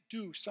that kids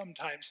do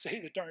sometimes say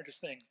the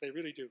darndest things. They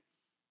really do.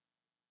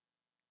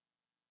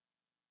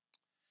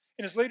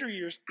 In his later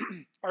years,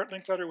 Art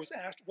Linkletter was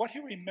asked what he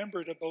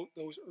remembered about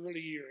those early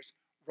years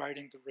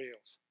riding the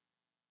rails.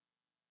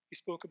 He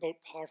spoke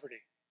about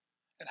poverty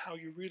and how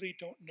you really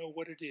don't know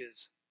what it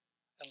is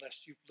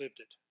unless you've lived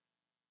it.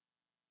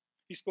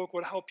 He spoke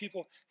about how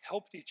people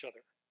helped each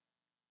other.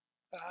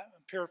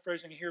 I'm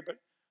paraphrasing here,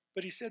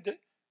 but he said that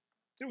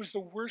there was the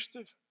worst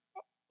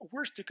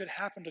that could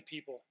happen to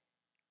people,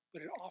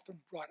 but it often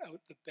brought out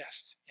the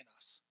best in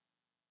us.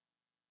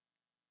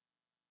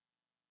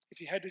 If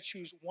he had to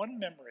choose one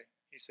memory,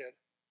 he said,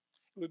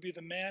 it would be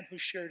the man who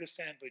shared a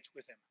sandwich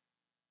with him.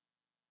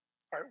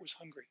 Art was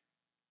hungry,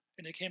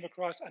 and he came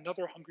across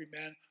another hungry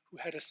man who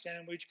had a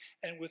sandwich,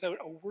 and without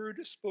a word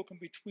spoken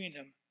between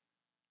him,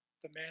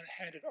 the man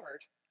handed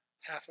Art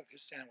half of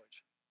his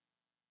sandwich.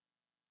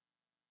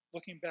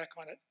 Looking back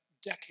on it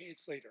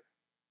decades later,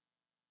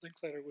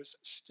 Linkletter was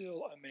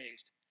still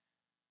amazed.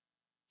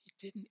 He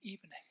didn't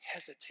even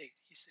hesitate,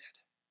 he said.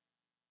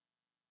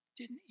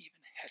 Didn't even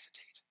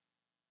hesitate.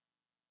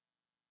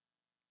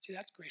 See,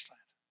 that's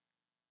Graceland.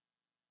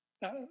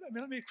 Now,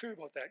 let me be clear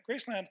about that.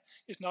 Graceland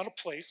is not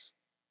a place.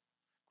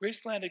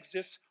 Graceland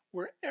exists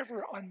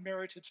wherever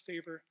unmerited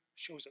favor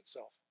shows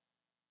itself.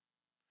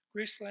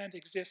 Graceland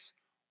exists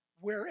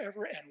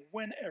wherever and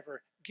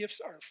whenever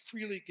gifts are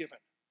freely given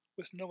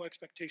with no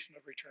expectation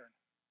of return.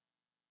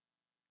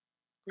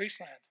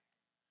 Graceland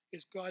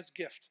is God's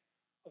gift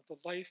of the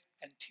life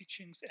and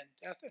teachings and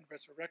death and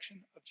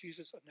resurrection of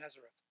Jesus of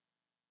Nazareth.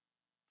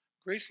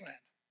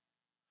 Graceland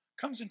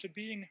comes into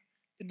being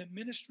in the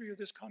ministry of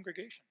this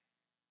congregation.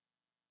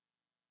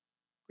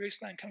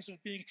 Graceland comes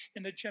into being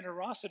in the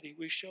generosity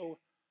we show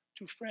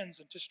to friends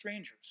and to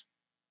strangers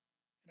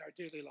in our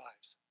daily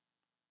lives.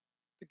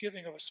 The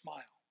giving of a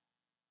smile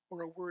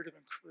or a word of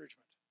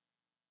encouragement.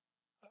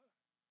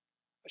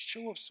 A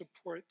show of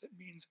support that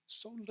means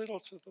so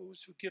little to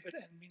those who give it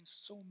and means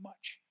so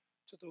much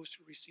to those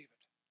who receive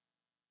it.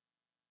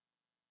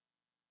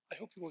 I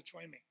hope you will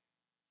join me,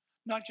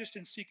 not just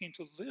in seeking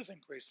to live in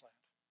Graceland,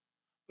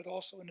 but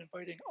also in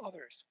inviting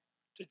others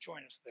to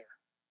join us there.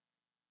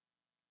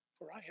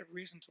 For I have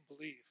reason to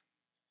believe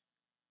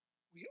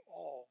we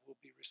all will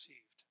be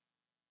received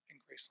in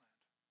Graceland.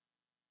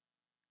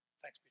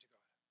 Thanks be to God.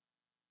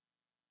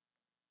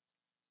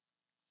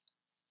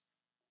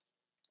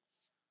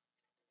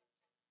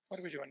 What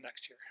are we doing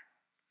next here?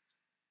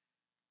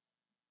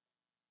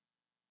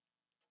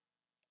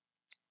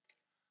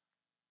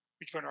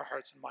 We join our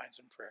hearts and minds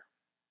in prayer.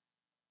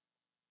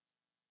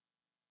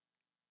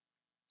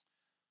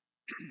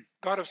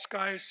 God of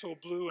skies so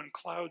blue and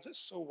clouds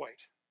so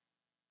white,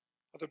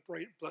 of the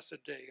bright,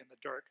 blessed day and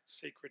the dark,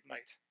 sacred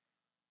night,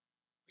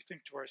 we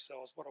think to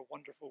ourselves, what a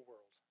wonderful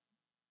world.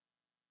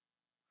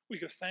 We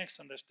give thanks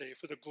on this day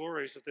for the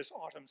glories of this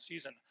autumn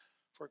season,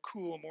 for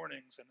cool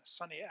mornings and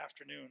sunny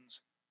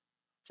afternoons,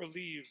 for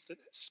leaves that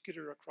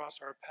skitter across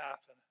our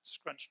path and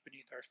scrunch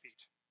beneath our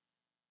feet.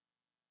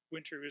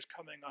 Winter is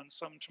coming on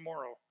some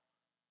tomorrow,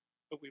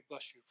 but we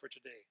bless you for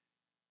today.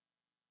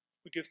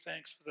 We give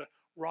thanks for the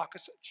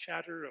raucous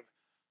chatter of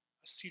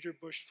a cedar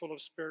bush full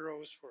of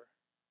sparrows, for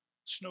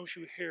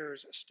snowshoe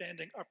hares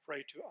standing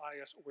upright to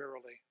eye us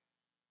warily,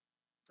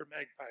 for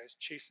magpies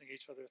chasing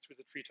each other through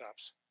the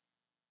treetops.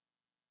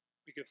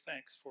 We give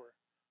thanks for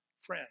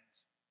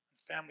friends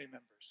and family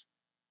members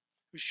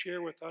who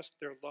share with us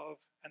their love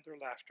and their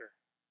laughter.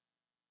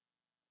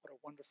 What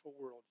a wonderful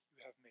world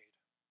you have made.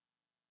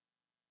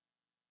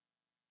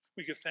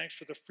 We give thanks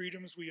for the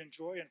freedoms we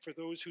enjoy and for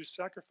those whose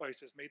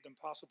sacrifices made them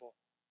possible.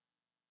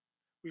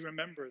 We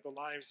remember the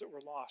lives that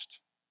were lost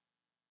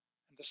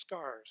and the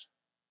scars,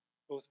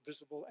 both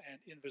visible and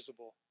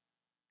invisible,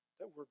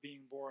 that were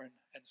being born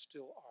and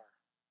still are.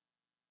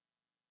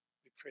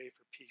 We pray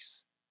for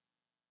peace.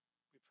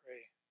 We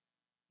pray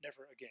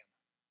never again.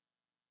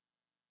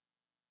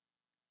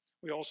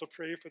 We also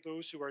pray for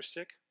those who are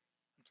sick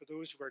and for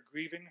those who are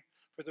grieving,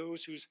 for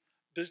those whose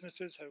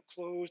businesses have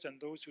closed and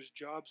those whose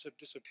jobs have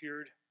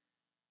disappeared.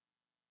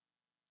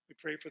 We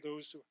pray for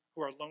those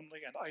who are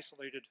lonely and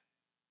isolated,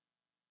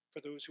 for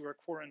those who are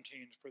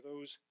quarantined, for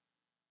those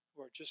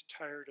who are just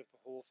tired of the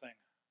whole thing.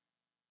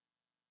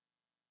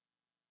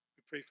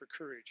 We pray for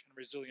courage and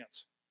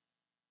resilience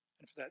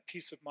and for that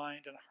peace of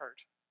mind and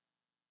heart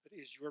that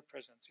is your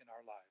presence in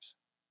our lives.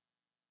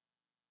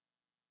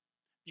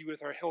 Be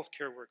with our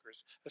healthcare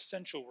workers,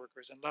 essential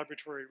workers, and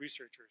laboratory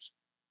researchers.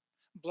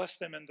 Bless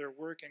them in their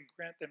work and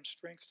grant them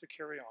strength to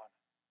carry on.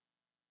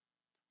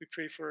 We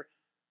pray for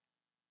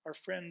our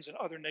friends in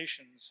other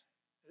nations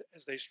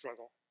as they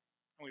struggle,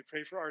 and we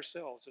pray for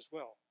ourselves as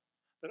well,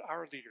 that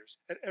our leaders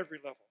at every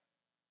level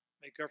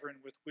may govern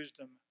with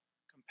wisdom,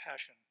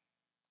 compassion,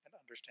 and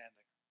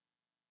understanding.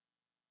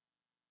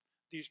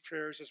 These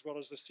prayers, as well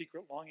as the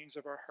secret longings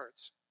of our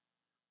hearts,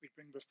 we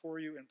bring before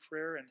you in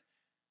prayer, and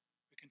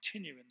we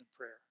continue in the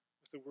prayer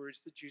with the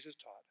words that Jesus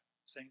taught,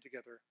 saying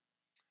together,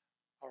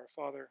 Our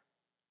Father,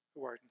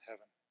 who art in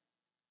heaven,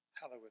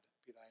 hallowed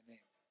be thy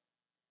name.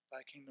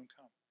 Thy kingdom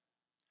come.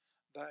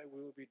 Thy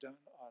will be done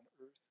on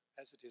earth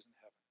as it is in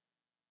heaven.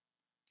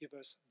 Give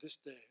us this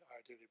day our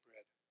daily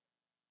bread,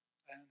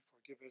 and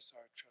forgive us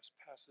our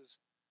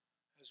trespasses,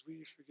 as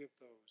we forgive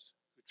those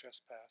who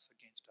trespass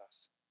against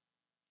us.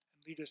 And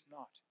lead us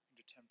not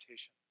into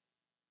temptation,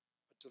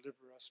 but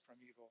deliver us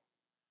from evil.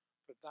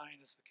 For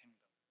thine is the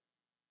kingdom,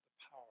 the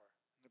power,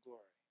 and the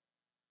glory,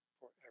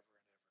 forever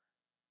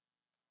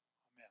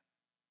and ever. Amen.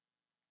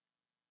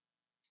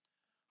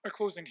 Our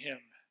closing hymn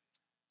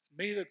is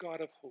May the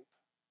God of Hope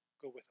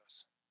go with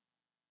us.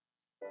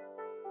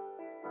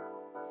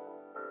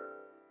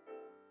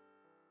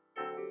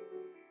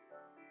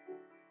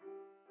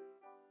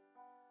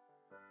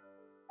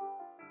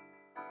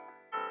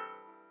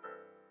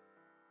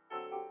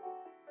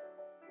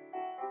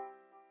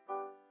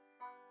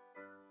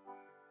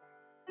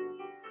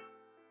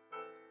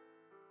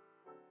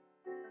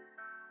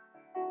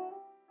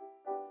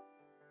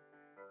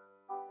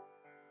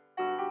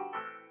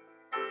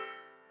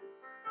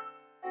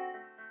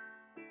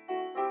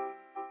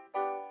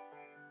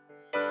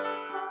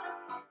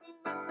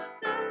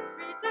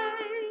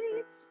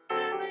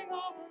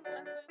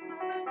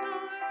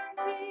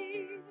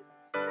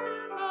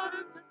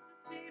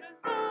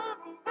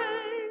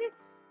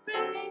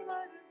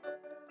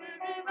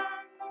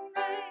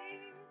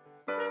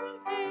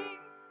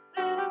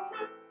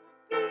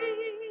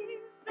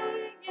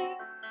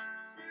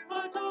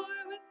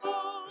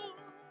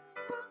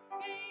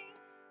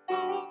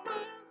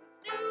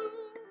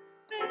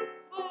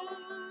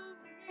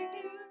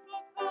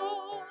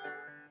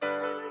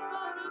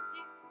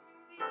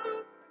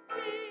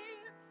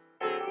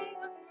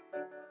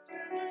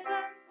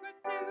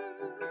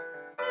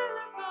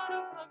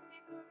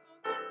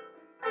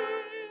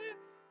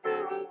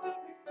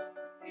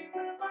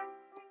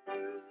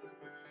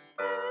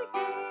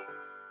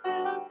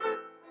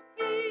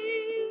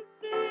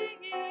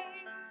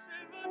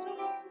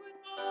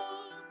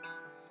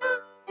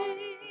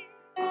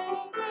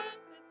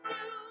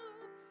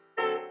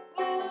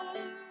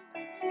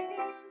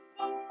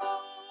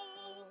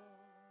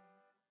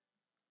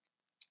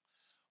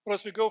 Well,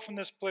 as we go from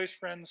this place,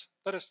 friends,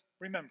 let us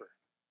remember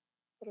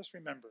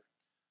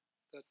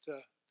that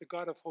the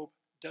God of hope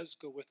does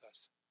go with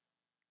us.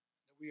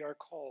 That we are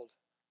called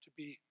to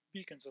be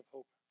beacons of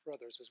hope for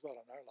others as well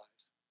in our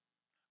lives.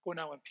 Go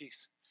now in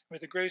peace. May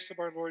the grace of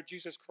our Lord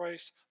Jesus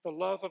Christ, the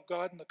love of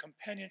God, and the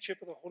companionship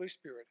of the Holy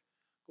Spirit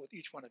go with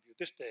each one of you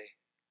this day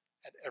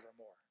and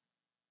evermore.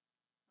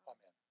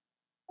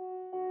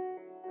 Amen.